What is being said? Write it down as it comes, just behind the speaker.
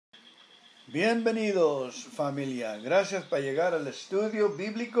Bienvenidos, familia. Gracias por llegar al estudio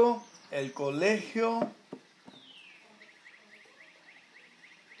bíblico, el colegio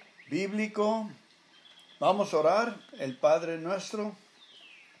bíblico. Vamos a orar. El Padre nuestro.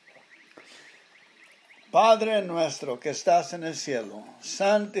 Padre nuestro que estás en el cielo,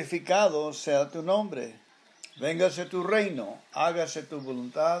 santificado sea tu nombre. Véngase tu reino, hágase tu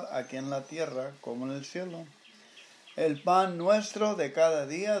voluntad aquí en la tierra como en el cielo. El pan nuestro de cada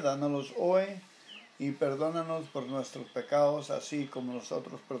día, dánoslo hoy, y perdónanos por nuestros pecados, así como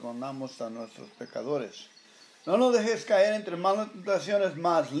nosotros perdonamos a nuestros pecadores. No nos dejes caer entre malas tentaciones,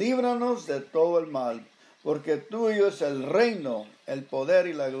 mas líbranos de todo el mal, porque tuyo es el reino, el poder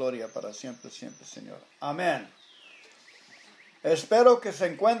y la gloria para siempre, siempre, Señor. Amén. Espero que se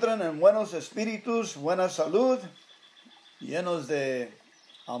encuentren en buenos espíritus, buena salud, llenos de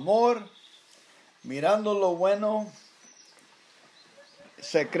amor, mirando lo bueno.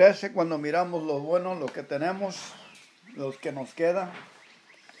 Se crece cuando miramos lo bueno, lo que tenemos, lo que nos queda,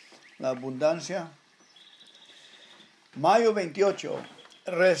 la abundancia. Mayo 28.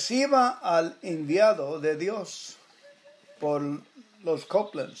 Reciba al enviado de Dios por los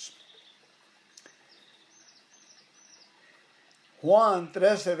Copelands. Juan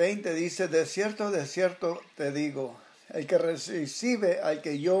 13:20 dice, de cierto te digo, el que recibe al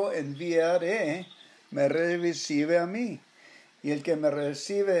que yo enviaré, me recibe a mí. Y el que me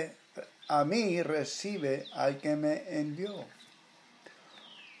recibe a mí, recibe al que me envió.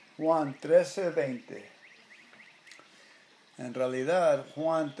 Juan 13:20. En realidad,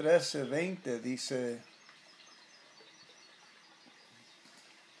 Juan 13:20 dice,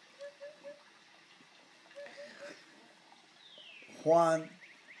 Juan,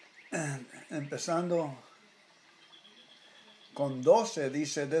 empezando con 12,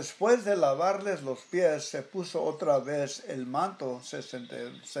 dice, después de lavarles los pies, se puso otra vez el manto, se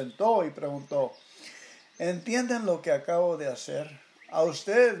sentó y preguntó, ¿entienden lo que acabo de hacer? A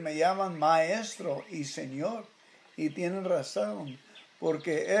ustedes me llaman maestro y señor, y tienen razón,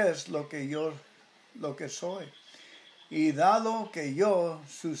 porque es lo que soy. Y dado que yo,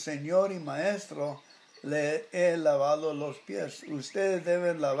 su señor y maestro, le he lavado los pies, ustedes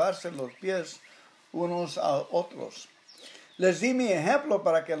deben lavarse los pies unos a otros. Les di mi ejemplo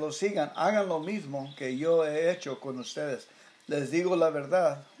para que lo sigan. Hagan lo mismo que yo he hecho con ustedes. Les digo la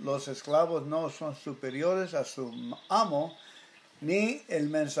verdad, los esclavos no son superiores a su amo, ni el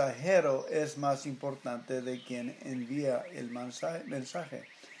mensajero es más importante de quien envía el mensaje.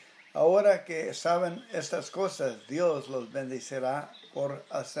 Ahora que saben estas cosas, Dios los bendecirá por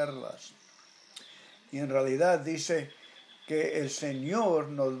hacerlas. Y en realidad dice que el Señor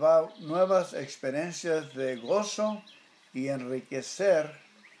nos da nuevas experiencias de gozo y enriquecer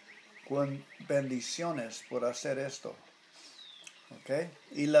con bendiciones por hacer esto. ¿Okay?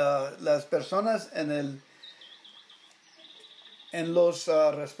 Y las personas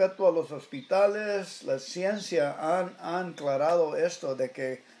respecto a los hospitales, la ciencia han aclarado esto de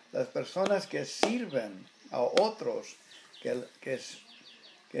que las personas que sirven a otros, que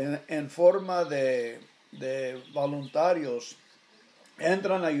en forma de voluntarios,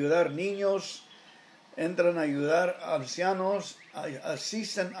 entran a ayudar niños, entran a ayudar a ancianos,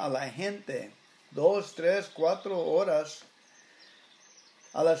 asisten a la gente 2, 3, 4 horas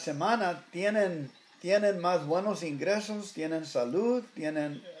a la semana, tienen más buenos ingresos, tienen salud,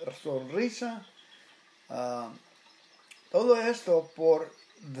 tienen sonrisa. Todo esto por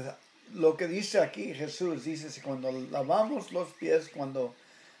lo que dice aquí Jesús. Dice, cuando lavamos los pies, cuando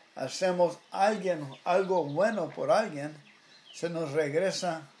hacemos algo bueno por alguien, se nos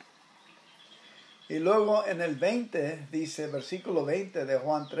regresa. Y luego en el 20, dice, versículo 20 de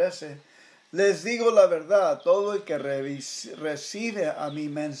Juan 13, les digo la verdad, todo el que recibe a mi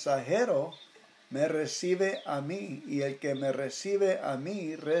mensajero, me recibe a mí, y el que me recibe a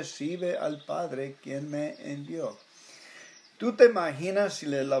mí, recibe al Padre, quien me envió. ¿Tú te imaginas si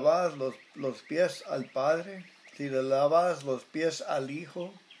le lavas los pies al Padre? Si le lavas los pies al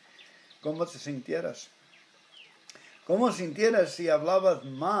Hijo, ¿cómo te sintieras? ¿Cómo sintieras si hablabas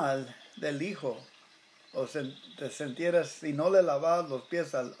mal del Hijo? O te sintieras si no le lavabas los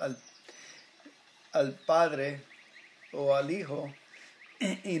pies al Padre o al Hijo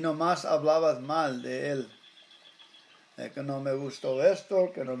y nomás hablabas mal de Él. Que no me gustó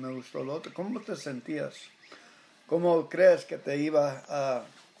esto, que no me gustó lo otro. ¿Cómo te sentías? ¿Cómo crees que te iba a...?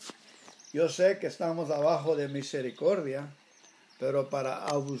 Yo sé que estamos abajo de misericordia, pero para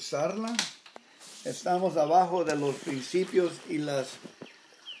abusarla, estamos abajo de los principios y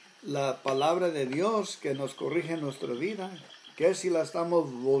la palabra de Dios que nos corrige nuestra vida. ¿Qué si la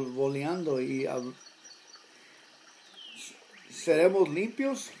estamos boleando y ¿seremos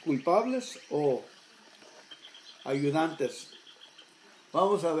limpios, culpables o ayudantes?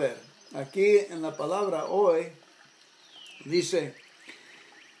 Vamos a ver, aquí en la palabra hoy dice: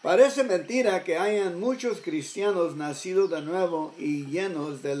 parece mentira que hayan muchos cristianos nacidos de nuevo y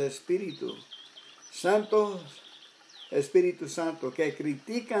llenos del Espíritu Santo, que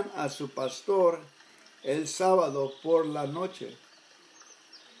critican a su pastor el sábado por la noche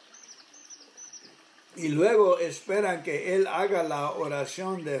y luego esperan que él haga la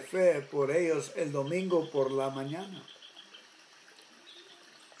oración de fe por ellos el domingo por la mañana.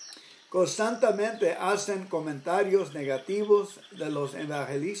 Constantemente hacen comentarios negativos de los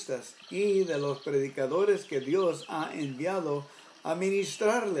evangelistas y de los predicadores que Dios ha enviado a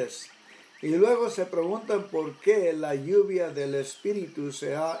ministrarles. Y luego se preguntan por qué la lluvia del Espíritu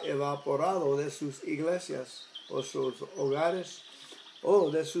se ha evaporado de sus iglesias o sus hogares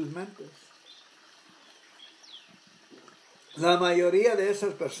o de sus mentes. La mayoría de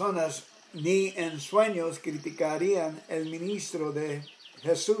esas personas ni en sueños criticarían el ministro de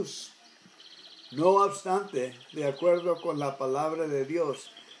Jesús. No obstante, de acuerdo con la palabra de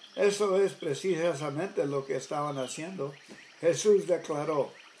Dios, eso es precisamente lo que estaban haciendo. Jesús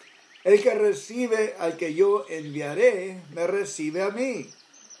declaró: el que recibe al que yo enviaré, me recibe a mí.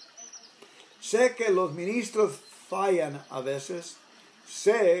 Sé que los ministros fallan a veces,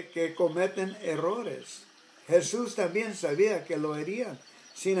 sé que cometen errores. Jesús también sabía que lo harían.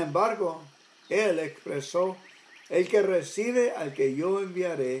 Sin embargo, él expresó: el que recibe al que yo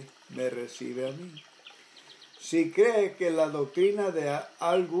enviaré, me recibe a mí. Si cree que la doctrina de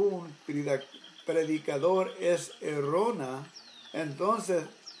algún predicador es errónea, entonces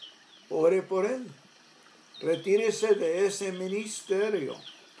ore por él. Retírese de ese ministerio.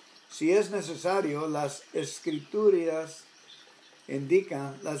 Si es necesario, las escrituras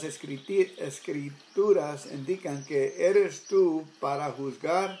indican que eres tú para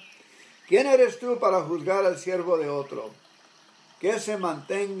juzgar. ¿Quién eres tú para juzgar al siervo de otro? Que se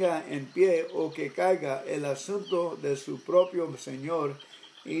mantenga en pie o que caiga, el asunto de su propio Señor,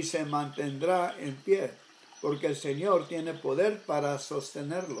 y se mantendrá en pie, porque el Señor tiene poder para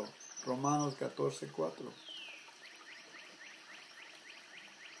sostenerlo. Romanos 14:4.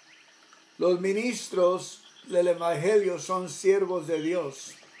 Los ministros del Evangelio son siervos de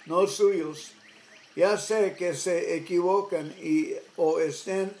Dios, no suyos. Ya sé que se equivocan o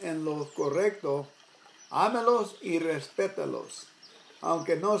estén en lo correcto, ámelos y respétalos,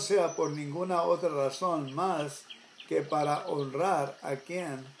 aunque no sea por ninguna otra razón más que para honrar a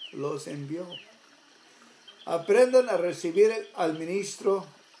quien los envió. Aprendan a recibir al ministro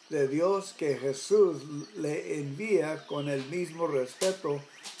de Dios que Jesús le envía con el mismo respeto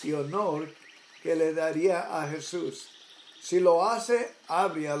y honor que le daría a Jesús. Si lo hace,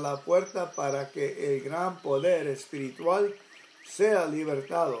 abrirá la puerta para que el gran poder espiritual sea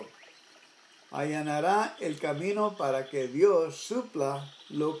libertado. Allanará el camino para que Dios supla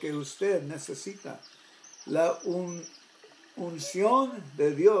lo que usted necesita. La unción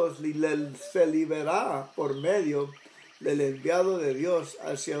de Dios se liberará por medio del enviado de Dios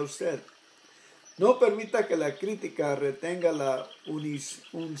hacia usted. No permita que la crítica retenga la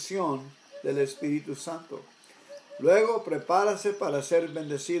unción del Espíritu Santo. Luego prepárase para ser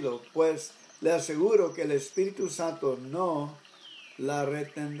bendecido, pues le aseguro que el Espíritu Santo no la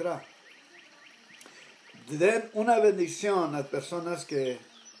retendrá. Den una bendición a personas que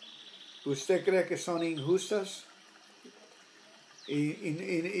usted cree que son injustas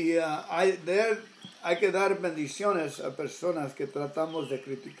hay que dar bendiciones a personas que tratamos de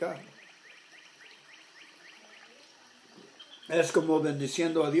criticar. Es como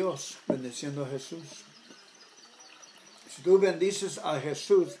bendiciendo a Dios, bendiciendo a Jesús. Si tú bendices a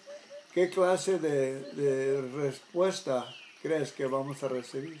Jesús, ¿qué clase de respuesta crees que vamos a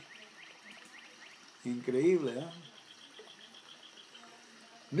recibir? Increíble, ¿eh?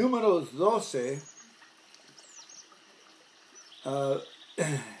 Números 12,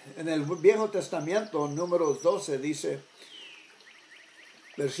 en el Viejo Testamento, Números 12 dice,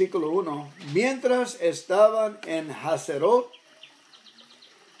 versículo 1, mientras estaban en Hazerot,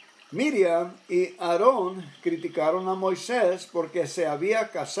 Miriam y Aarón criticaron a Moisés porque se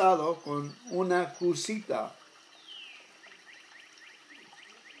había casado con una cusita.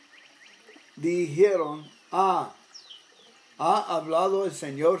 Dijeron, ¿ha hablado el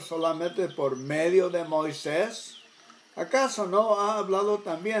Señor solamente por medio de Moisés? ¿Acaso no ha hablado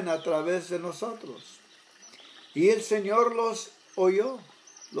también a través de nosotros? Y el Señor los oyó,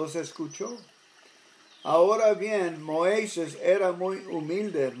 los escuchó. Ahora bien, Moisés era muy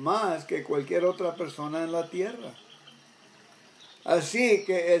humilde, más que cualquier otra persona en la tierra. Así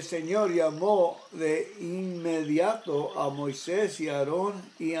que el Señor llamó de inmediato a Moisés y a Aarón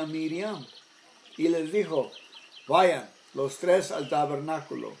y a Miriam y les dijo, vayan los tres al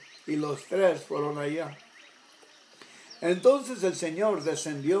tabernáculo. Y los tres fueron allá. Entonces el Señor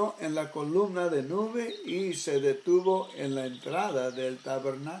descendió en la columna de nube y se detuvo en la entrada del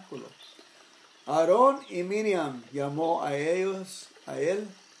tabernáculo. Aarón y Miriam llamó a él.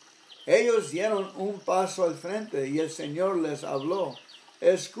 Ellos dieron un paso al frente y el Señor les habló.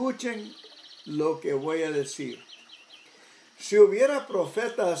 Escuchen lo que voy a decir. Si hubiera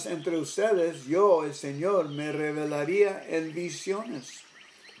profetas entre ustedes, yo, el Señor, me revelaría en visiones.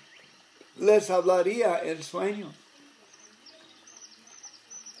 Les hablaría en sueños.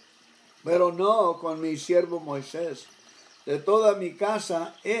 Pero no con mi siervo Moisés. De toda mi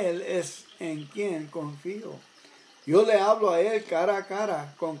casa, él es en quien confío. Yo le hablo a él cara a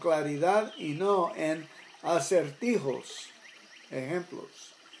cara, con claridad y no en acertijos, ejemplos.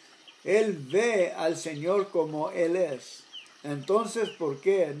 Él ve al Señor como Él es. Entonces, ¿por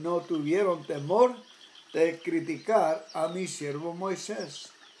qué no tuvieron temor de criticar a mi siervo Moisés?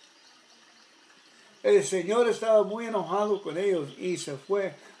 El Señor estaba muy enojado con ellos y se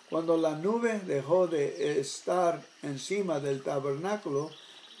fue. Cuando la nube dejó de estar encima del tabernáculo,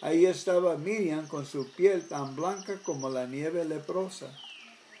 ahí estaba Miriam con su piel tan blanca como la nieve leprosa.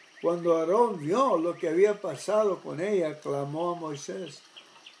 Cuando Aarón vio lo que había pasado con ella, clamó a Moisés,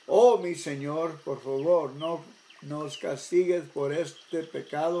 oh mi Señor, por favor, no nos castigues por este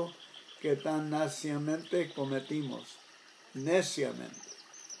pecado que tan neciamente cometimos. Neciamente.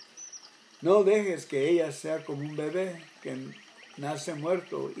 No dejes que ella sea como un bebé que nace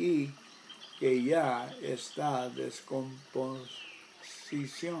muerto y que ya está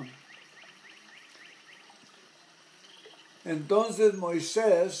descomposición. Entonces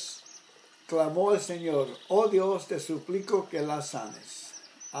Moisés clamó al Señor, oh Dios, te suplico que la sanes.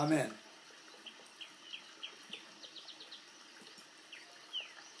 Amén.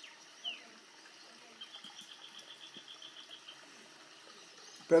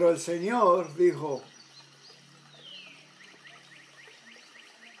 Pero el Señor dijo,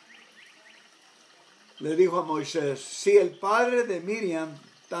 le dijo a Moisés, si el padre de Miriam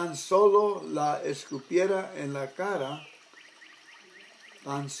tan solo la escupiera en la cara,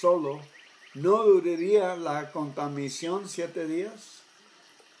 tan solo, ¿no duraría la contaminación 7 días?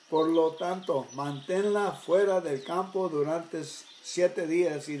 Por lo tanto, manténla fuera del campo durante 7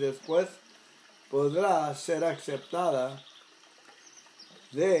 días y después podrá ser aceptada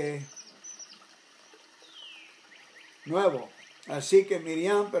de nuevo. Así que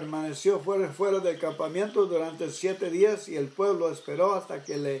Miriam permaneció fuera del campamento durante 7 días y el pueblo esperó hasta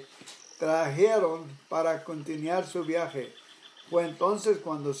que le trajeron para continuar su viaje. Fue entonces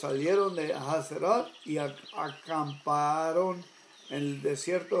cuando salieron de Hazerat y acamparon en el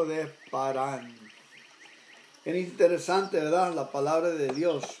desierto de Parán. Es interesante, ¿verdad? La palabra de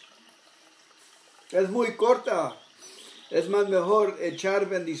Dios. Es muy corta. Es más mejor echar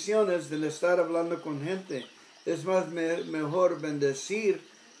bendiciones del estar hablando con gente. Es más mejor bendecir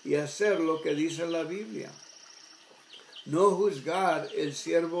y hacer lo que dice la Biblia. No juzgar el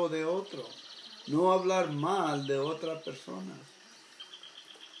siervo de otro. No hablar mal de otra persona.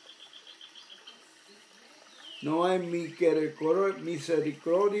 No hay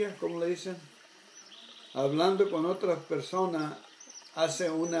misericordia, ¿cómo le dicen? Hablando con otras personas hace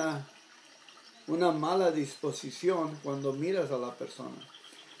una mala disposición cuando miras a la persona.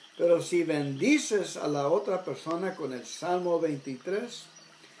 Pero si bendices a la otra persona con el Salmo 23,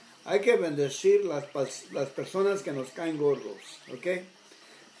 hay que bendecir las personas que nos caen gordos, ¿ok?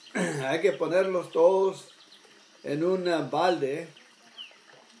 Hay que ponerlos todos en un balde,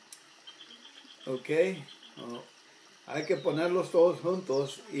 ¿ok? Hay que ponerlos todos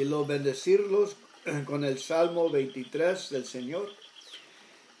juntos y bendecirlos con el Salmo 23 del Señor.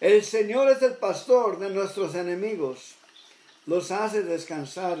 El Señor es el pastor de nuestros enemigos. Los hace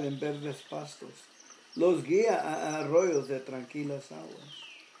descansar en verdes pastos. Los guía a arroyos de tranquilas aguas.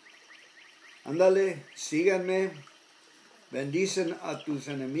 Ándale, síganme. Bendicen a tus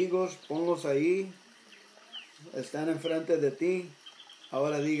enemigos. Ponlos ahí. Están enfrente de ti.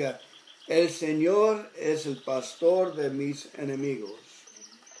 Ahora diga, el Señor es el pastor de mis enemigos.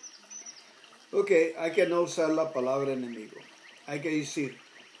 Ok, hay que no usar la palabra enemigo. Hay que decir,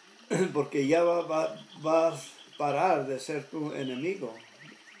 porque ya vas a parar de ser tu enemigo.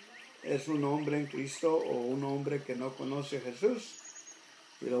 Es un hombre en Cristo o un hombre que no conoce a Jesús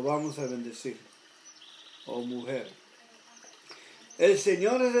y lo vamos a bendecir. O mujer. El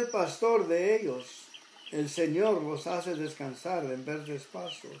Señor es el pastor de ellos. El Señor los hace descansar en verdes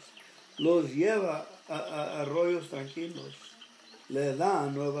pastos. Los lleva a arroyos tranquilos. le da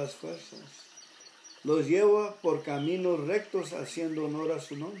nuevas fuerzas. Los lleva por caminos rectos haciendo honor a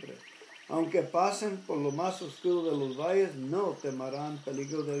su nombre. Aunque pasen por lo más oscuro de los valles, no temerán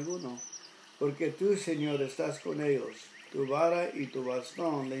peligro de alguno, porque tú, Señor, estás con ellos. Tu vara y tu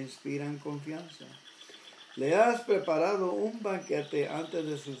bastón le inspiran confianza. Le has preparado un banquete antes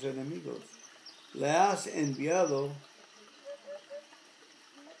de sus enemigos. Le has enviado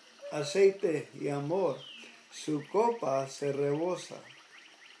aceite y amor. Su copa se rebosa.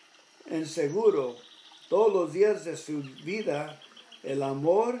 En seguro, todos los días de su vida, el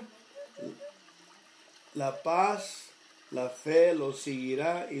amor, la paz, la fe lo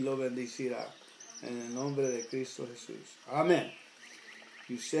seguirá y lo bendecirá. En el nombre de Cristo Jesús. Amén.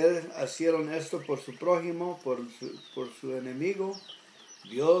 Y ustedes hicieron esto por su prójimo, por su enemigo.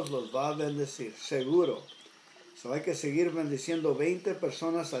 Dios los va a bendecir, seguro. Hay que seguir bendiciendo 20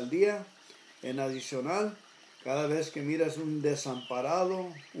 personas al día. En adicional, cada vez que miras un desamparado,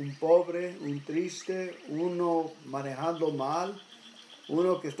 un pobre, un triste, uno manejando mal,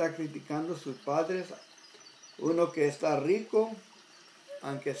 uno que está criticando a sus padres, uno que está rico,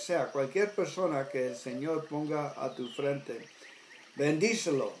 aunque sea cualquier persona que el Señor ponga a tu frente,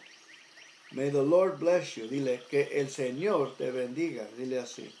 bendícelo. May the Lord bless you. Dile que el Señor te bendiga. Dile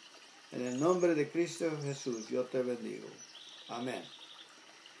así. En el nombre de Cristo Jesús, yo te bendigo. Amén.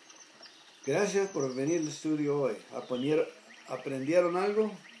 Gracias por venir al estudio hoy. ¿Aprendieron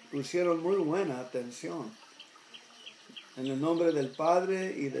algo? Pusieron muy buena atención. En el nombre del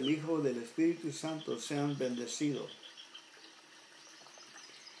Padre y del Hijo y del Espíritu Santo sean bendecidos.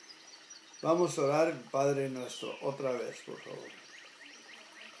 Vamos a orar, Padre nuestro, otra vez, por favor.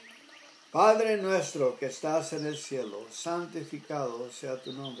 Padre nuestro que estás en el cielo, santificado sea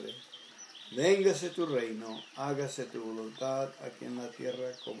tu nombre. Véngase tu reino, hágase tu voluntad aquí en la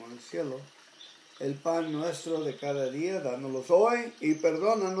tierra como en el cielo. El pan nuestro de cada día, dánoslos hoy y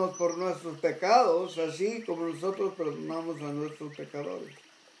perdónanos por nuestros pecados, así como nosotros perdonamos a nuestros pecadores.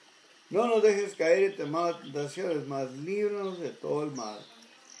 No nos dejes caer en tentaciones, mas líbranos de todo el mal.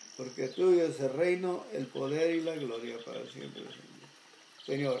 Porque tuyo es el reino, el poder y la gloria para siempre.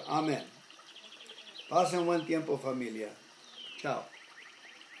 Señor, amén. Pasen buen tiempo, familia. Chao.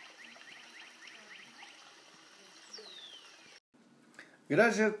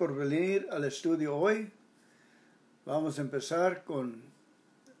 Gracias por venir al estudio hoy. Vamos a empezar con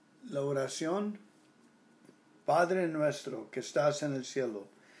la oración. Padre nuestro que estás en el cielo,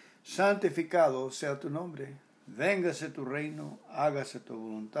 santificado sea tu nombre. Véngase tu reino, hágase tu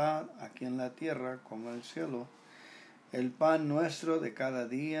voluntad, aquí en la tierra como en el cielo. El pan nuestro de cada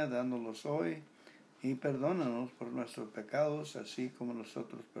día, dándolos hoy, y perdónanos por nuestros pecados, así como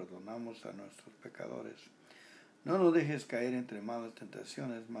nosotros perdonamos a nuestros pecadores. No nos dejes caer entre malas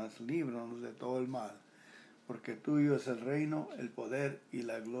tentaciones, mas líbranos de todo el mal, porque tuyo es el reino, el poder y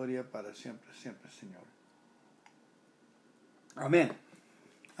la gloria para siempre, siempre, Señor. Amén.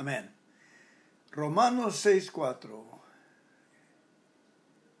 Amén. Romanos 6:4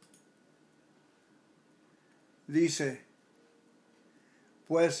 dice,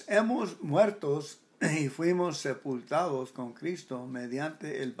 pues hemos muertos y fuimos sepultados con Cristo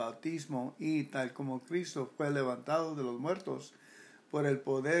mediante el bautismo y tal como Cristo fue levantado de los muertos por el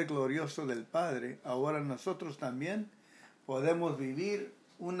poder glorioso del Padre, ahora nosotros también podemos vivir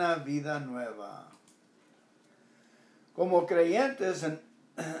una vida nueva. Como creyentes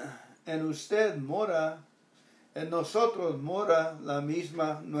en usted mora, en nosotros mora la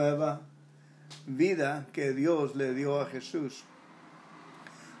misma nueva vida que Dios le dio a Jesús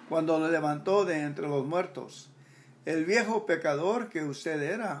cuando lo levantó de entre los muertos. El viejo pecador que usted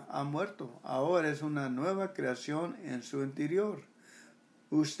era ha muerto, ahora es una nueva creación en su interior.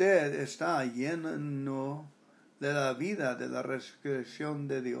 Usted está lleno de la vida de la resurrección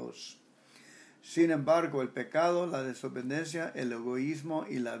de Dios. Sin embargo, el pecado, la desobediencia, el egoísmo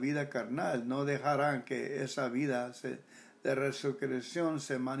y la vida carnal no dejarán que esa vida de resurrección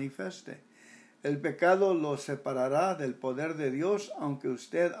se manifieste. El pecado lo separará del poder de Dios aunque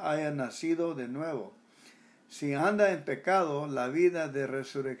usted haya nacido de nuevo. Si anda en pecado, la vida de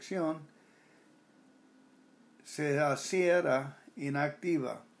resurrección se hacía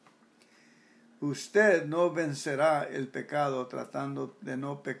inactiva. Usted no vencerá el pecado tratando de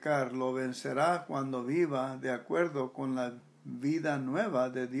no pecar, lo vencerá cuando viva de acuerdo con la vida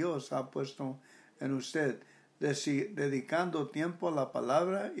nueva de Dios ha puesto en usted, dedicando tiempo a la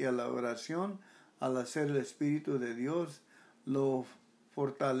palabra y a la oración. Al hacer el Espíritu de Dios lo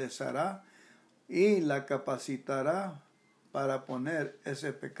fortalecerá y la capacitará para poner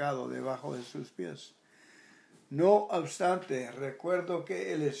ese pecado debajo de sus pies. No obstante, recuerdo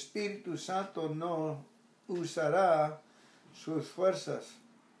que el Espíritu Santo no usará sus fuerzas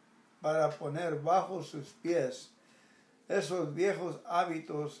para poner bajo sus pies esos viejos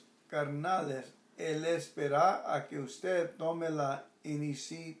hábitos carnales. Él espera a que usted tome la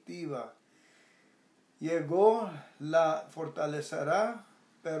iniciativa. Llegó, la fortalecerá,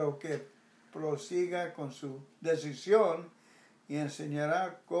 pero que prosiga con su decisión y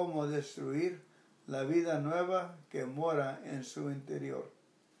enseñará cómo destruir la vida nueva que mora en su interior.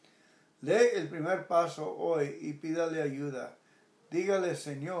 Dé el primer paso hoy y pídale ayuda. Dígale,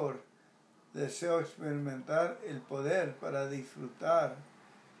 Señor, deseo experimentar el poder para disfrutar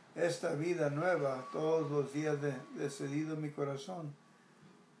esta vida nueva todos los días decidido mi corazón.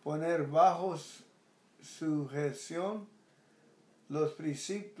 Poner bajo sujeción los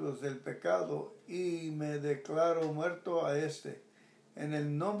principios del pecado y me declaro muerto a este. En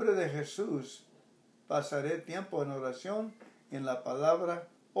el nombre de Jesús pasaré tiempo en oración en la palabra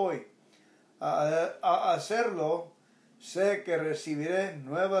hoy. A hacerlo, sé que recibiré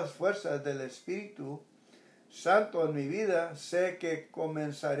nuevas fuerzas del Espíritu Santo en mi vida. Sé que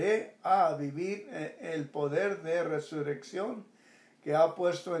comenzaré a vivir el poder de resurrección que ha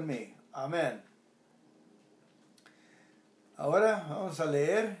puesto en mí. Amén. Ahora vamos a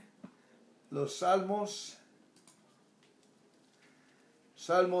leer los Salmos.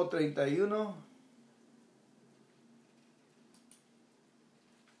 Salmo 31.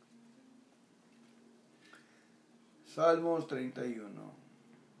 Salmos 31.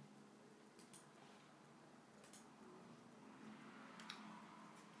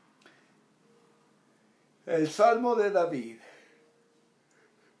 El Salmo de David.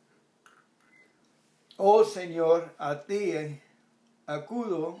 Oh Señor, a ti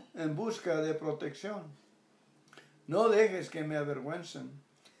acudo en busca de protección. No dejes que me avergüencen.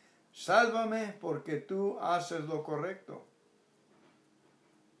 Sálvame porque tú haces lo correcto.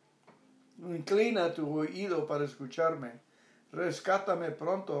 Inclina tu oído para escucharme. Rescátame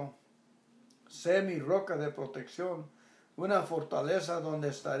pronto. Sé mi roca de protección, una fortaleza donde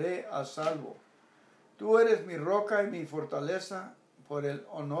estaré a salvo. Tú eres mi roca y mi fortaleza. Por el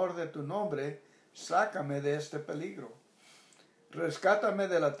honor de tu nombre, sácame de este peligro. Rescátame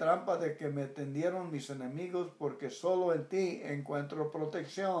de la trampa de que me tendieron mis enemigos, porque solo en ti encuentro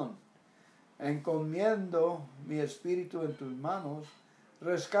protección. Encomiendo mi espíritu en tus manos.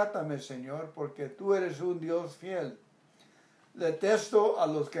 Rescátame, Señor, porque tú eres un Dios fiel. Detesto a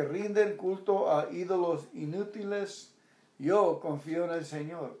los que rinden culto a ídolos inútiles. Yo confío en el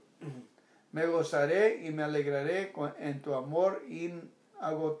Señor. Me gozaré y me alegraré en tu amor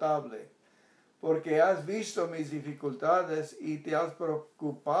inagotable, porque has visto mis dificultades y te has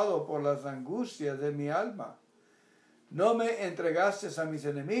preocupado por las angustias de mi alma. No me entregaste a mis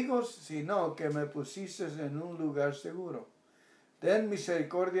enemigos, sino que me pusiste en un lugar seguro. Ten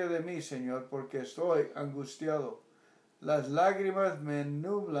misericordia de mí, Señor, porque estoy angustiado. Las lágrimas me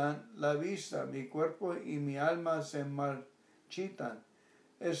nublan la vista, mi cuerpo y mi alma se marchitan.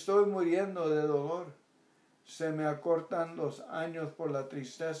 Estoy muriendo de dolor. Se me acortan los años por la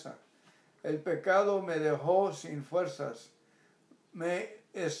tristeza. El pecado me dejó sin fuerzas. Me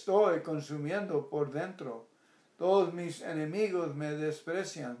estoy consumiendo por dentro. Todos mis enemigos me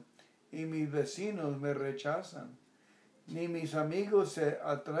desprecian y mis vecinos me rechazan. Ni mis amigos se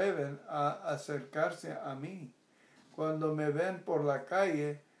atreven a acercarse a mí. Cuando me ven por la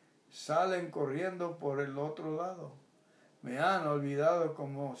calle, salen corriendo por el otro lado. Me han olvidado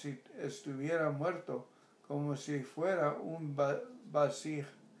como si estuviera muerto, como si fuera un vasija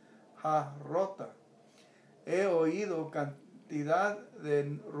rota. He oído cantidad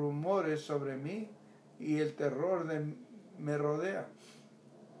de rumores sobre mí y el terror me rodea.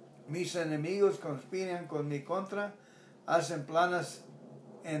 Mis enemigos conspiran con mi contra, hacen planes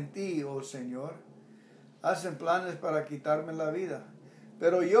en ti, oh Señor. Hacen planes para quitarme la vida.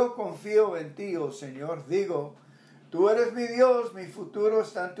 Pero yo confío en ti, oh Señor. Digo, tú eres mi Dios, mi futuro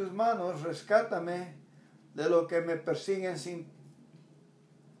está en tus manos. Rescátame de lo que me persiguen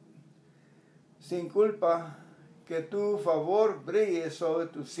sin culpa. Que tu favor brille sobre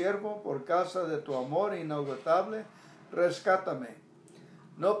tu siervo por causa de tu amor inagotable. Rescátame.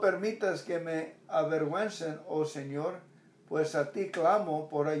 No permitas que me avergüencen, oh Señor, pues a ti clamo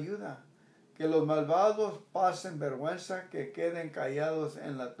por ayuda. Que los malvados pasen vergüenza, que queden callados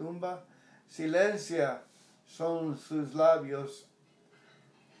en la tumba. Silencia son sus labios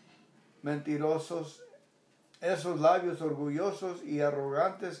mentirosos, esos labios orgullosos y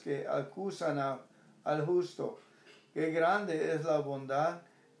arrogantes que acusan al justo. Qué grande es la bondad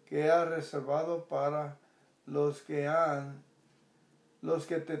que has reservado para los que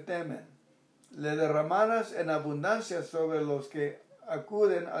te temen. Le derramarás en abundancia sobre los que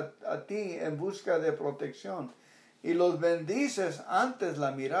acuden a ti en busca de protección. y los bendices antes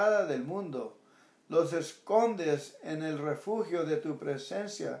la mirada del mundo. Los escondes en el refugio de tu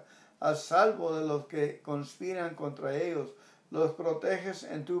presencia, a salvo de los que conspiran contra ellos. Los proteges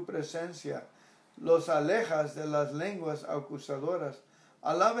en tu presencia, los alejas de las lenguas acusadoras.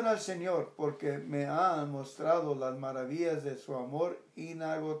 Alaben al Señor, porque me ha mostrado las maravillas de su amor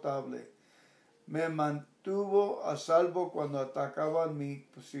inagotable. Me mantuvo a salvo cuando atacaban mi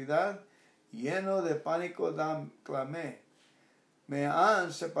ciudad, lleno de pánico clamé. Me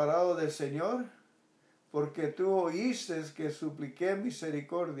han separado del Señor, porque tú oíste que supliqué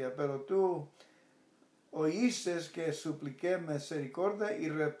misericordia, pero tú oíste que supliqué misericordia y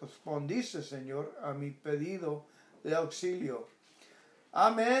respondiste, Señor, a mi pedido de auxilio.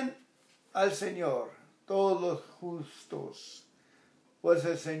 Amén al Señor, todos los justos, pues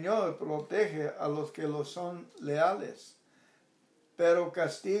el Señor protege a los que lo son leales, pero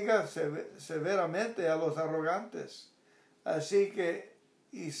castiga severamente a los arrogantes. Así que,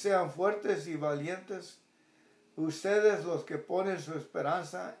 y sean fuertes y valientes, ustedes los que ponen su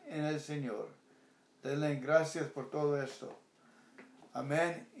esperanza en el Señor. Denle gracias por todo esto.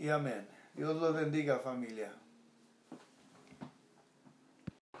 Amén y amén. Dios los bendiga, familia.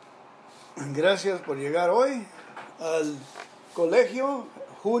 Gracias por llegar hoy al colegio,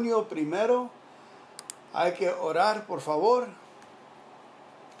 junio 1. Hay que orar, por favor.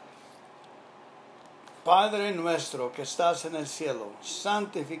 Padre nuestro que estás en el cielo,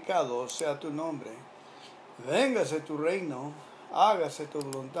 santificado sea tu nombre. Véngase tu reino, hágase tu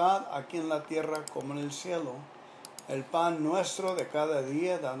voluntad aquí en la tierra como en el cielo. El pan nuestro de cada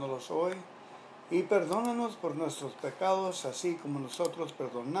día, dánoslos hoy. Y perdónanos por nuestros pecados, así como nosotros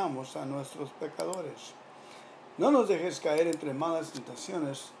perdonamos a nuestros pecadores. No nos dejes caer entre malas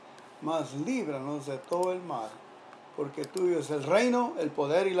tentaciones, mas líbranos de todo el mal. Porque tuyo es el reino, el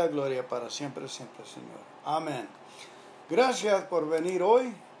poder y la gloria para siempre, siempre, Señor. Amén. Gracias por venir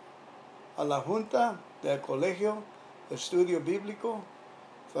hoy a la junta del colegio Estudio Bíblico.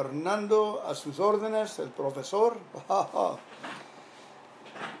 Fernando a sus órdenes, el profesor,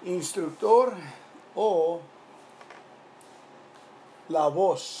 instructor o la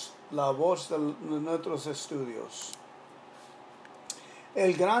voz de nuestros estudios.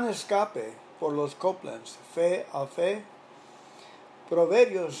 El gran escape por los Copelands, fe a fe.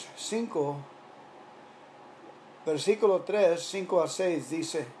 Proverbios 5, versículo 3, 5 a 6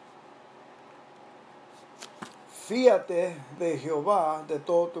 dice: Fíate de Jehová de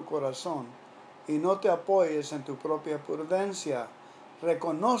todo tu corazón, y no te apoyes en tu propia prudencia.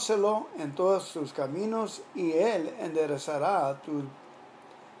 Reconócelo en todos tus caminos, y Él enderezará tus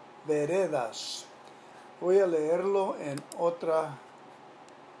veredas. Voy a leerlo en otra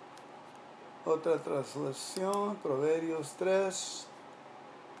traslación, Proverbios 3.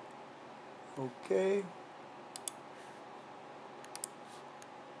 Ok.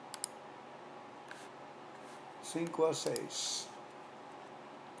 Cinco a 6.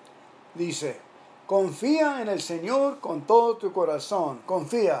 Dice: confía en el Señor con todo tu corazón.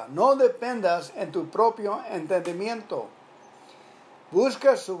 Confía, no dependas en tu propio entendimiento.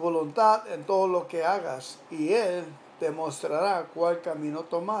 Busca su voluntad en todo lo que hagas, y Él te mostrará cuál camino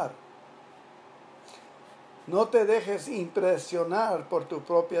tomar. No te dejes impresionar por tu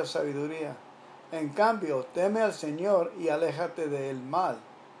propia sabiduría. En cambio, teme al Señor y aléjate del mal.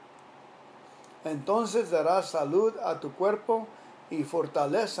 Entonces darás salud a tu cuerpo y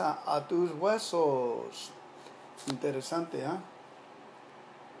fortaleza a tus huesos. Interesante, ¿eh?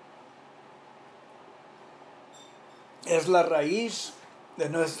 Es la raíz de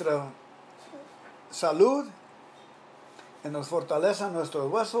nuestra salud, que nos fortalece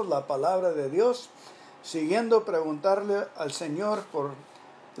nuestros huesos, la palabra de Dios. Siguiendo, preguntarle al Señor por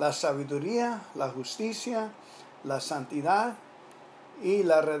la sabiduría, la justicia, la santidad y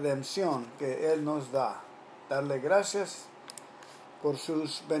la redención que Él nos da. Darle gracias por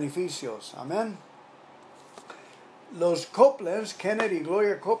sus beneficios. Amén. Los Copelands, Kenneth y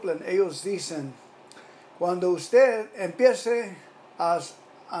Gloria Copeland, ellos dicen: cuando usted empiece a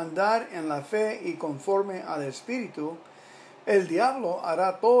andar en la fe y conforme al Espíritu, el diablo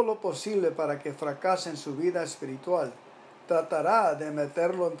hará todo lo posible para que fracase en su vida espiritual. Tratará de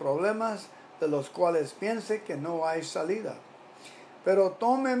meterlo en problemas de los cuales piense que no hay salida. Pero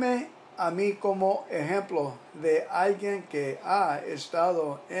tómeme a mí como ejemplo de alguien que ha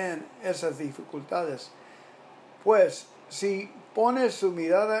estado en esas dificultades. Pues si pone su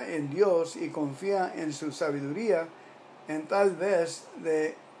mirada en Dios y confía en su sabiduría, en tal vez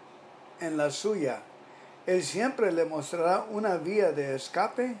en la suya, Él siempre le mostrará una vía de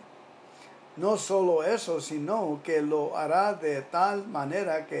escape. No solo eso, sino que lo hará de tal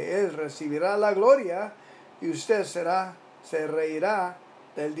manera que Él recibirá la gloria y usted se reirá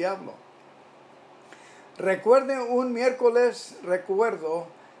del diablo. Recuerde un miércoles,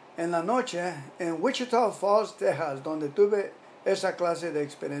 en la noche en Wichita Falls, Texas, donde tuve esa clase de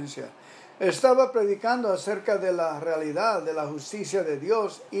experiencia. Estaba predicando acerca de la realidad de la justicia de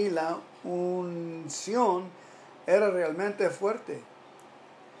Dios y la unción era realmente fuerte.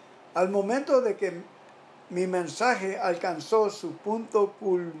 Al momento de que mi mensaje alcanzó su punto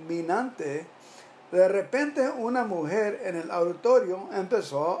culminante, de repente una mujer en el auditorio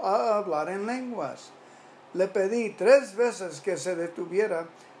empezó a hablar en lenguas. Le pedí 3 veces que se detuviera,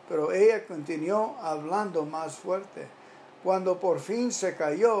 pero ella continuó hablando más fuerte. Cuando por fin se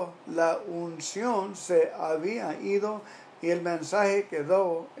cayó, la unción se había ido y el mensaje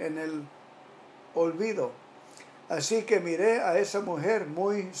quedó en el olvido. Así que miré a esa mujer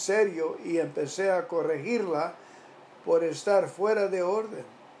muy serio y empecé a corregirla por estar fuera de orden.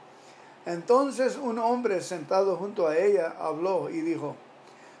 Entonces un hombre sentado junto a ella habló y dijo: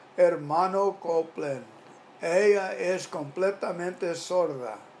 hermano Copeland, ella es completamente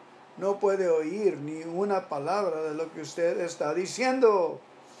sorda. No puede oír ni una palabra de lo que usted está diciendo.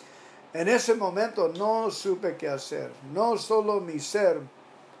 En ese momento no supe qué hacer. No solo mi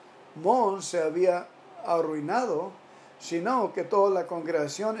sermón se había arruinado, sino que toda la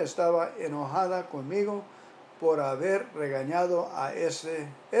congregación estaba enojada conmigo por haber regañado a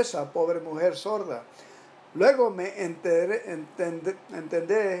esa pobre mujer sorda. Luego me entendí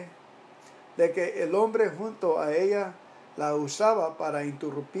de que el hombre junto a ella la usaba para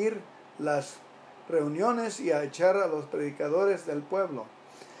interrumpir las reuniones y a echar a los predicadores del pueblo.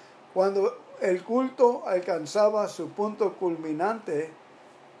 Cuando el culto alcanzaba su punto culminante,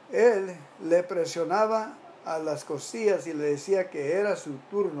 él le presionaba a las costillas y le decía que era su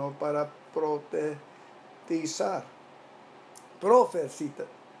turno para profetizar.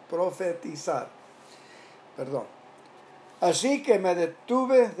 Así que me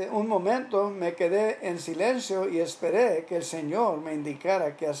detuve de un momento, me quedé en silencio y esperé que el Señor me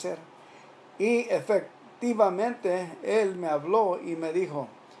indicara qué hacer. Y efectivamente Él me habló y me dijo: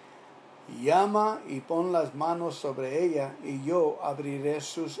 llama y pon las manos sobre ella y yo abriré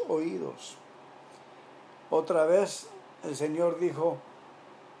sus oídos. Otra vez el Señor dijo: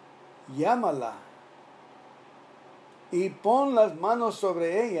 llámala y pon las manos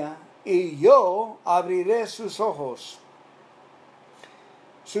sobre ella y yo abriré sus oídos.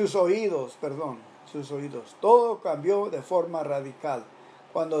 Todo cambió de forma radical.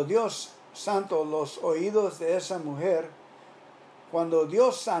 Cuando Dios sanó los oídos de esa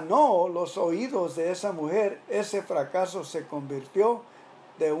mujer, ese fracaso se convirtió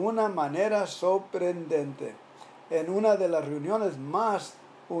de una manera sorprendente en una de las reuniones más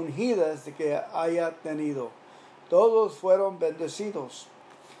ungidas que haya tenido. Todos fueron bendecidos.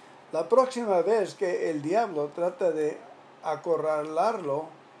 La próxima vez que el diablo trata de acorralarlo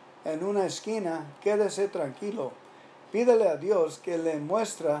en una esquina, quédese tranquilo. Pídele a Dios que le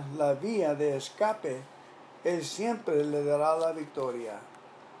muestre la vía de escape. Él siempre le dará la victoria.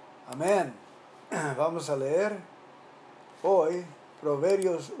 Amén. Vamos a leer hoy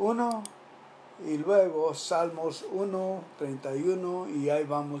Proverbios 1 y luego Salmos 1, 31 y ahí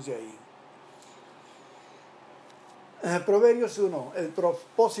vamos de ahí. Proverbios 1, el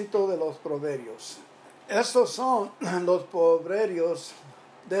propósito de los proverbios. Estos son los proverbios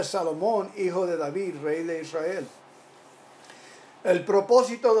de Salomón, hijo de David, rey de Israel. El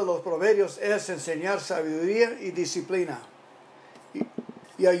propósito de los proverbios es enseñar sabiduría y disciplina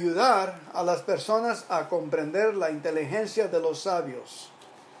y ayudar a las personas a comprender la inteligencia de los sabios.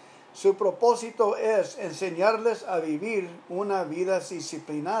 Su propósito es enseñarles a vivir una vida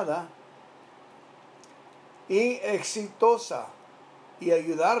disciplinada y exitosa y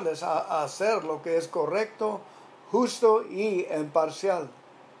ayudarles a hacer lo que es correcto, justo y imparcial.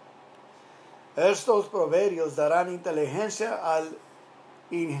 Estos proverbios darán inteligencia al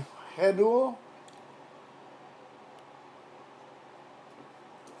ingenuo,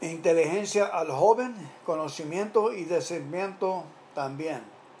 inteligencia al joven, conocimiento y discernimiento también.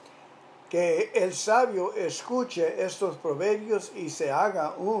 Que el sabio escuche estos proverbios y se haga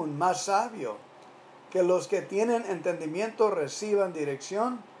aún más sabio. Que los que tienen entendimiento reciban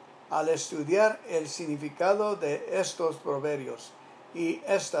dirección al estudiar el significado de estos proverbios y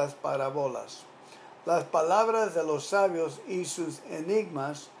estas parábolas. Las palabras de los sabios y sus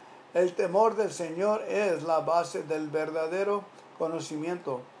enigmas. El temor del Señor es la base del verdadero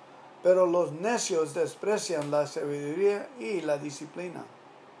conocimiento, pero los necios desprecian la sabiduría y la disciplina.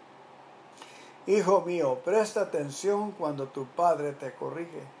 Hijo mío, presta atención cuando tu padre te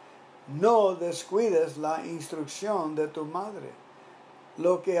corrige. No descuides la instrucción de tu madre.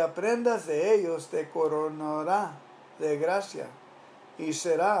 Lo que aprendas de ellos te coronará de gracia y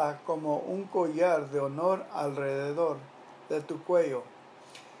será como un collar de honor alrededor de tu cuello.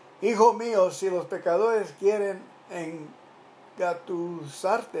 Hijo mío, si los pecadores quieren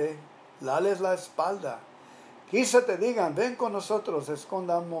engatusarte, dales la espalda. Quizá te digan, ven con nosotros,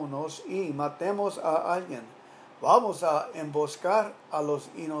 escondámonos y matemos a alguien. Vamos a emboscar a los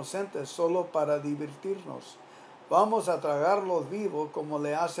inocentes solo para divertirnos. Vamos a tragarlos vivos como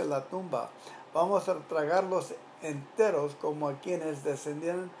le hace la tumba. Vamos a tragarlos enteros como a quienes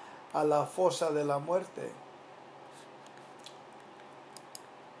descendieron a la fosa de la muerte.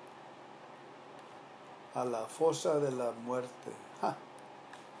 A la fosa de la muerte. ¡Ja!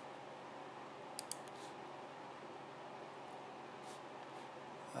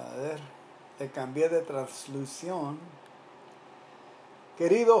 A ver, le cambié de translución.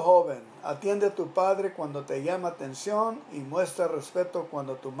 Querido joven, atiende a tu padre cuando te llama atención y muestra respeto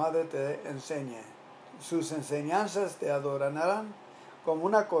cuando tu madre te enseñe. Sus enseñanzas te adornarán como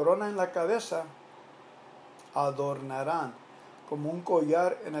una corona en la cabeza, adornarán como un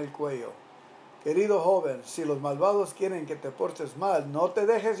collar en el cuello. Querido joven, si los malvados quieren que te portes mal, no te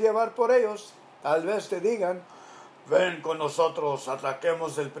dejes llevar por ellos. Tal vez te digan, ven con nosotros,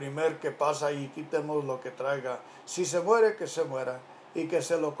 ataquemos el primer que pasa y quitemos lo que traiga. Si se muere, que se muera, y que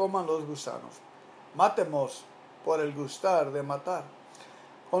se lo coman los gusanos. Matemos por el gustar de matar.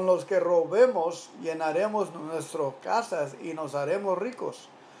 Con los que robemos, llenaremos nuestras casas y nos haremos ricos.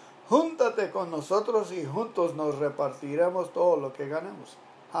 Júntate con nosotros y juntos nos repartiremos todo lo que ganemos.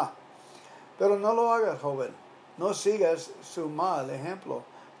 ¡Ja! Pero no lo hagas, joven. No sigas su mal ejemplo.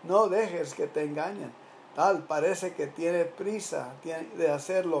 No dejes que te engañen. Tal parece que tiene prisa de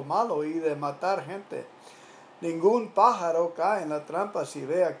hacer lo malo y de matar gente. Ningún pájaro cae en la trampa si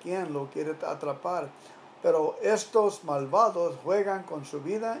ve a quien lo quiere atrapar. Pero estos malvados juegan con su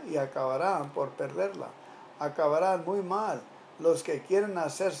vida y acabarán por perderla. Acabarán muy mal los que quieren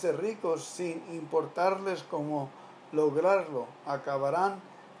hacerse ricos sin importarles cómo lograrlo. Acabarán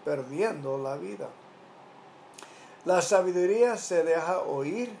perdiendo la vida. La sabiduría se deja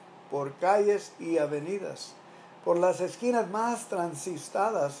oír por calles y avenidas, por las esquinas más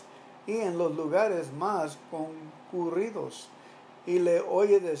transitadas y en los lugares más concurridos, y le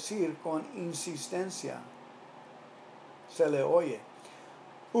oye decir con insistencia, se le oye,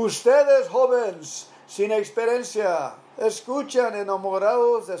 ustedes jóvenes sin experiencia, escuchan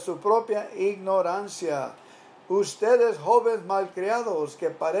enamorados de su propia ignorancia. Ustedes jóvenes malcriados que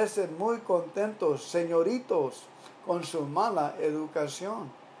parecen muy contentos, señoritos, con su mala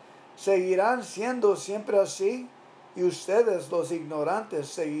educación. ¿Seguirán siendo siempre así? ¿Y ustedes, los ignorantes,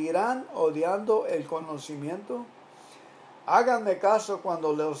 seguirán odiando el conocimiento? Háganme caso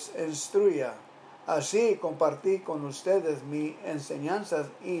cuando los instruya. Así compartí con ustedes mis enseñanzas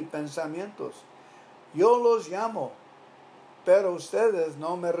y pensamientos. Yo los llamo, pero ustedes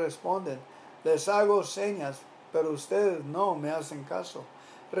no me responden. Les hago señas, pero ustedes no me hacen caso.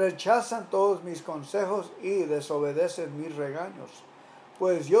 Rechazan todos mis consejos y desobedecen mis regaños.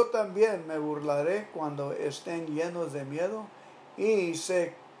 Pues yo también me burlaré cuando estén llenos de miedo y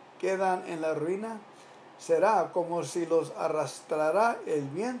se quedan en la ruina. Será como si los arrastrara el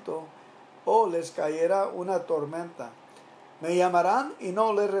viento o les cayera una tormenta. Me llamarán y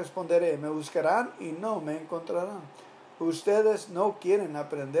no les responderé. Me buscarán y no me encontrarán. Ustedes no quieren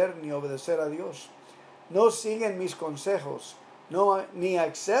aprender ni obedecer a Dios. No siguen mis consejos, ni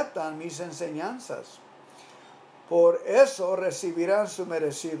aceptan mis enseñanzas. Por eso recibirán su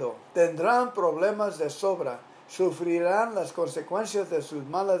merecido. Tendrán problemas de sobra. Sufrirán las consecuencias de sus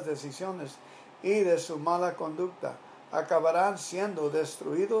malas decisiones y de su mala conducta. Acabarán siendo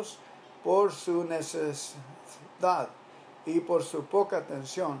destruidos por su necesidad y por su poca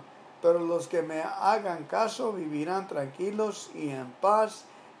atención. Pero los que me hagan caso vivirán tranquilos y en paz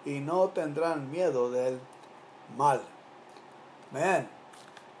y no tendrán miedo del mal. Amén.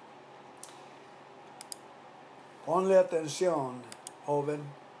 Ponle atención, joven,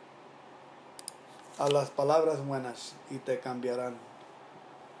 a las palabras buenas y te cambiarán.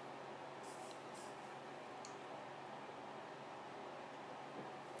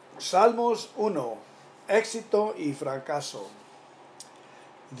 Salmos 1. Éxito y fracaso.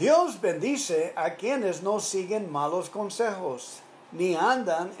 Dios bendice a quienes no siguen malos consejos, ni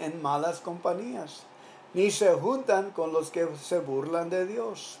andan en malas compañías, ni se juntan con los que se burlan de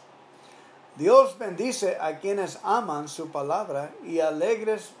Dios. Dios bendice a quienes aman su palabra y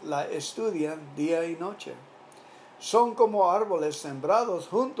alegres la estudian día y noche. Son como árboles sembrados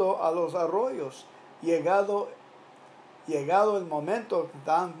junto a los arroyos. Llegado el momento,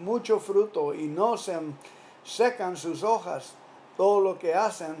 dan mucho fruto y no se secan sus hojas. todo lo que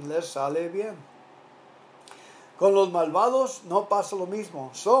hacen les sale bien. Con los malvados no pasa lo mismo.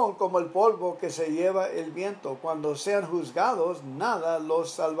 Son como el polvo que se lleva el viento. Cuando sean juzgados, nada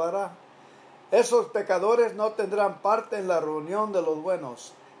los salvará. Esos pecadores no tendrán parte en la reunión de los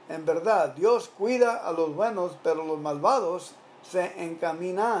buenos. En verdad, Dios cuida a los buenos, pero los malvados se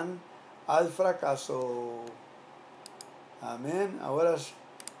encaminan al fracaso. Amén. Ahora es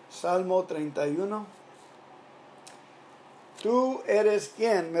Salmo 31. Tú eres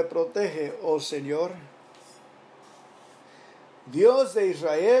quien me protege, oh Señor. Dios de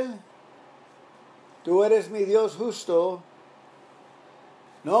Israel, tú eres mi Dios justo.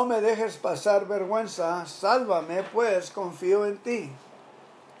 No me dejes pasar vergüenza, sálvame, pues confío en ti.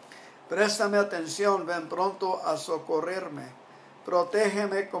 Préstame atención, ven pronto a socorrerme.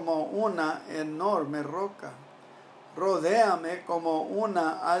 Protégeme como una enorme roca. Rodéame como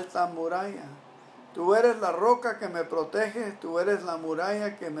una alta muralla. Tú eres la roca que me protege, tú eres la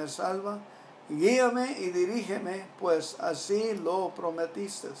muralla que me salva. Guíame y dirígeme, pues así lo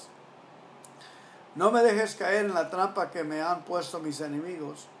prometiste. No me dejes caer en la trampa que me han puesto mis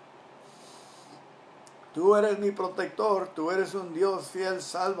enemigos. Tú eres mi protector, tú eres un Dios fiel,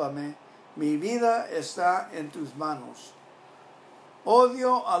 sálvame. Mi vida está en tus manos.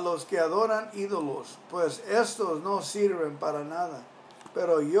 Odio a los que adoran ídolos, pues estos no sirven para nada.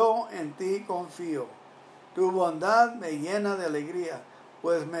 Pero yo en ti confío. Tu bondad me llena de alegría,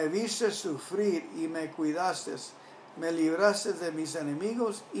 pues me viste sufrir y me cuidaste. Me libraste de mis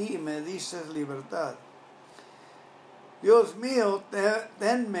enemigos y me diste libertad. Dios mío,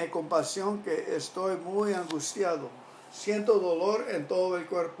 tenme compasión, que estoy muy angustiado. Siento dolor en todo el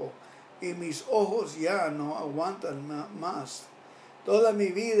cuerpo y mis ojos ya no aguantan más. Toda mi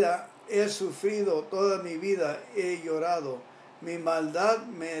vida he sufrido, toda mi vida he llorado. Mi maldad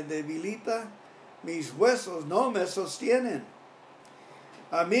me debilita, mis huesos no me sostienen.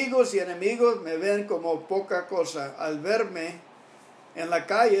 Amigos y enemigos me ven como poca cosa. Al verme en la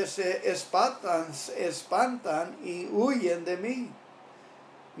calle se espantan y huyen de mí.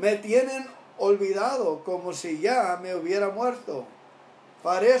 Me tienen olvidado como si ya me hubiera muerto.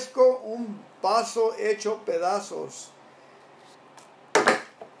 Parezco un vaso hecho pedazos.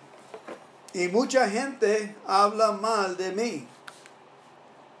 Y mucha gente habla mal de mí.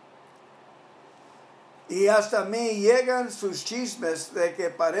 Y hasta mí llegan sus chismes de que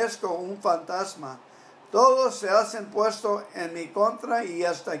parezco un fantasma. Todos se hacen puesto en mi contra y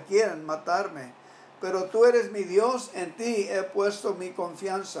hasta quieren matarme. Pero tú eres mi Dios, en ti he puesto mi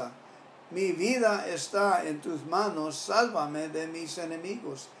confianza. Mi vida está en tus manos, sálvame de mis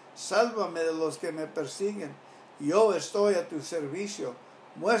enemigos. Sálvame de los que me persiguen. Yo estoy a tu servicio.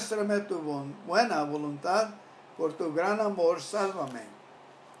 Muéstrame tu buena voluntad, por tu gran amor, sálvame.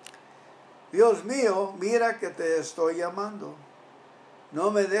 Dios mío, mira que te estoy llamando.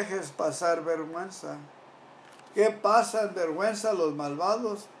 No me dejes pasar vergüenza. ¿Qué pasan vergüenza los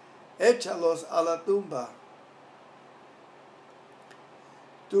malvados? Échalos a la tumba.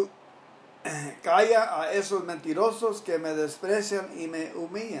 Tú calla a esos mentirosos que me desprecian y me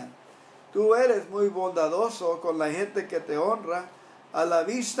humillan. Tú eres muy bondadoso con la gente que te honra. A la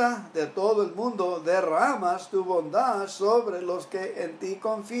vista de todo el mundo derramas tu bondad sobre los que en ti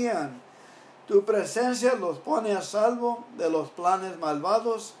confían. Tu presencia los pone a salvo de los planes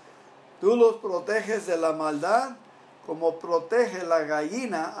malvados. Tú los proteges de la maldad, como protege la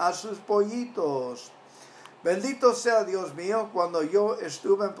gallina a sus pollitos. Bendito sea Dios mío, cuando yo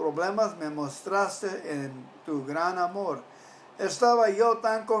estuve en problemas me mostraste en tu gran amor. Estaba yo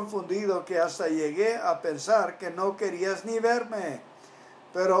tan confundido que hasta llegué a pensar que no querías ni verme.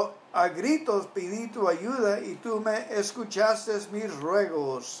 Pero a gritos pedí tu ayuda y tú me escuchaste mis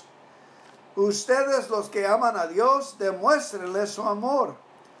ruegos. Ustedes, los que aman a Dios, demuéstrenle su amor.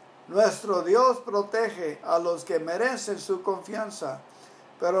 Nuestro Dios protege a los que merecen su confianza,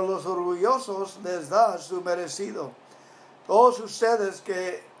 pero a los orgullosos les da su merecido. Todos ustedes,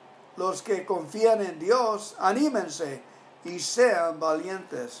 los que confían en Dios, anímense y sean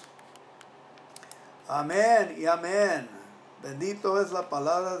valientes. Amén y amén. Bendito es la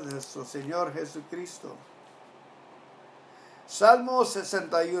palabra de nuestro Señor Jesucristo. Salmo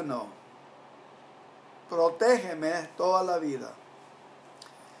 61. Protégeme toda la vida.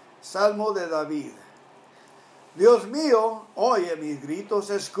 Salmo de David. Dios mío, oye mis gritos,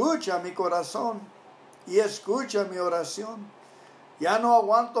 escucha mi corazón y escucha mi oración. Ya no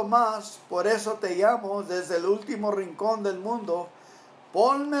aguanto más, por eso te llamo desde el último rincón del mundo.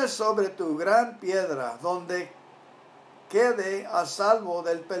 Ponme sobre tu gran piedra, donde quede a salvo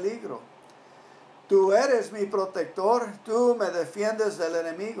del peligro. Tú eres mi protector, tú me defiendes del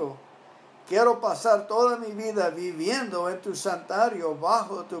enemigo. Quiero pasar toda mi vida viviendo en tu santuario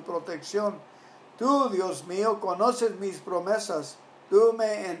bajo tu protección. Tú, Dios mío, conoces mis promesas. Tú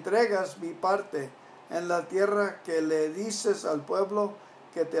me entregas mi parte en la tierra que le dices al pueblo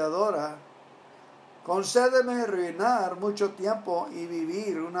que te adora. Concédeme reinar mucho tiempo y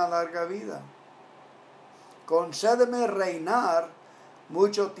vivir una larga vida. Concédeme reinar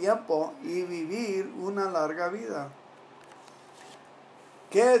mucho tiempo y vivir una larga vida.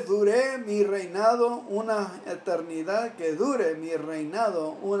 Que dure mi reinado una eternidad, que dure mi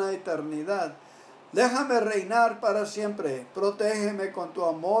reinado una eternidad. Déjame reinar para siempre, protégeme con tu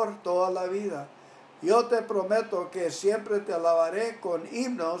amor toda la vida. Yo te prometo que siempre te alabaré con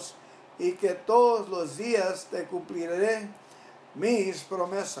himnos y que todos los días te cumpliré mis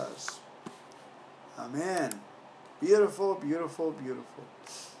promesas. Amén. Beautiful, beautiful, beautiful.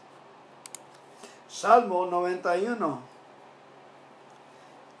 Salmo 91.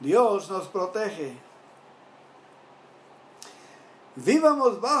 Dios nos protege.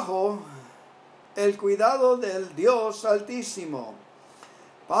 Vivamos bajo el cuidado del Dios Altísimo.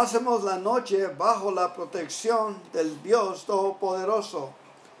 Pasemos la noche bajo la protección del Dios Todopoderoso.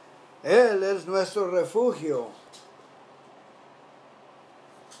 Él es nuestro refugio.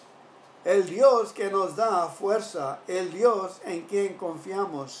 El Dios que nos da fuerza, el Dios en quien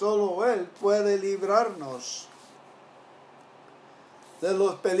confiamos. Solo Él puede librarnos de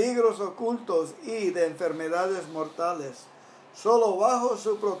los peligros ocultos y de enfermedades mortales. Solo bajo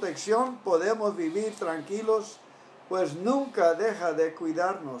su protección podemos vivir tranquilos, pues nunca deja de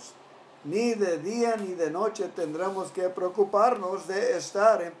cuidarnos. Ni de día ni de noche tendremos que preocuparnos de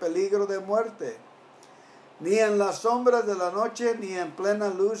estar en peligro de muerte. Ni en las sombras de la noche, ni en plena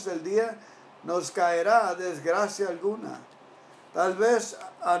luz del día, nos caerá desgracia alguna. Tal vez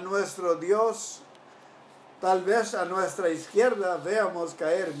a nuestra izquierda veamos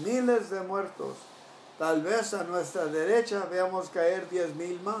caer miles de muertos. Tal vez a nuestra derecha veamos caer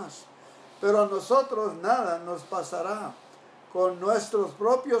 10,000 más. Pero a nosotros nada nos pasará. Con nuestros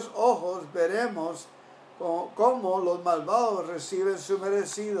propios ojos veremos cómo los malvados reciben su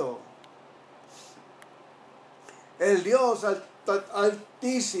merecido. El Dios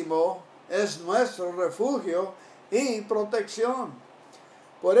Altísimo es nuestro refugio y protección.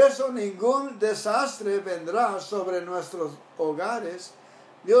 Por eso ningún desastre vendrá sobre nuestros hogares.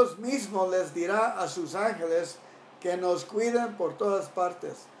 Dios mismo les dirá a sus ángeles que nos cuiden por todas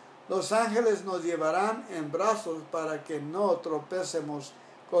partes. Los ángeles nos llevarán en brazos para que no tropecemos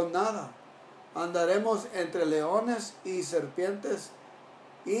con nada. Andaremos entre leones y serpientes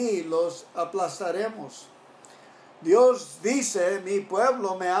y los aplastaremos. Dios dice, mi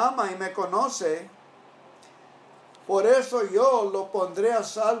pueblo me ama y me conoce. Por eso yo lo pondré a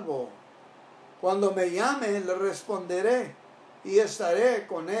salvo. Cuando me llame, le responderé y estaré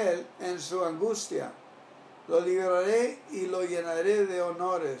con él en su angustia. Lo libraré y lo llenaré de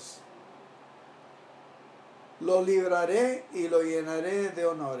honores. Lo libraré y lo llenaré de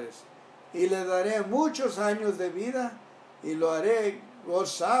honores. Y le daré muchos años de vida y lo haré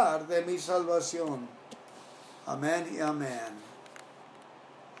gozar de mi salvación. Amén y amén.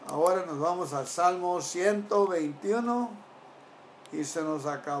 Ahora nos vamos al Salmo 121 y se nos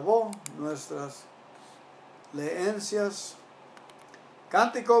acabó nuestras leencias.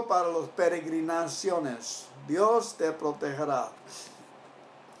 Cántico para las peregrinaciones. Dios te protegerá.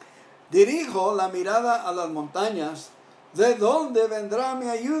 Dirijo la mirada a las montañas. ¿De dónde vendrá mi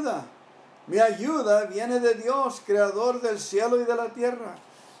ayuda? Mi ayuda viene de Dios, creador del cielo y de la tierra.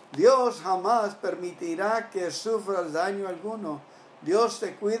 Dios jamás permitirá que sufras daño alguno. Dios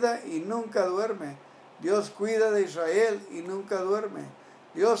te cuida y nunca duerme. Dios cuida de Israel y nunca duerme.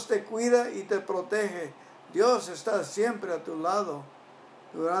 Dios te cuida y te protege. Dios está siempre a tu lado.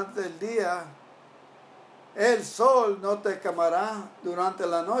 Durante el día, el sol no te quemará. Durante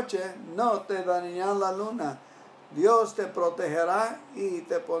la noche, no te dañará la luna. Dios te protegerá y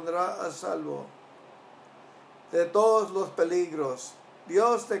te pondrá a salvo de todos los peligros.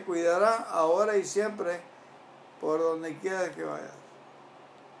 Dios te cuidará ahora y siempre, por donde quiera que vayas.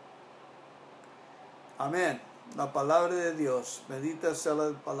 Amén. La palabra de Dios. Bendita sea la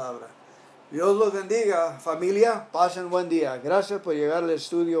palabra. Dios los bendiga, familia. Pasen buen día. Gracias por llegar al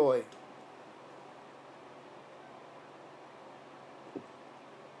estudio hoy.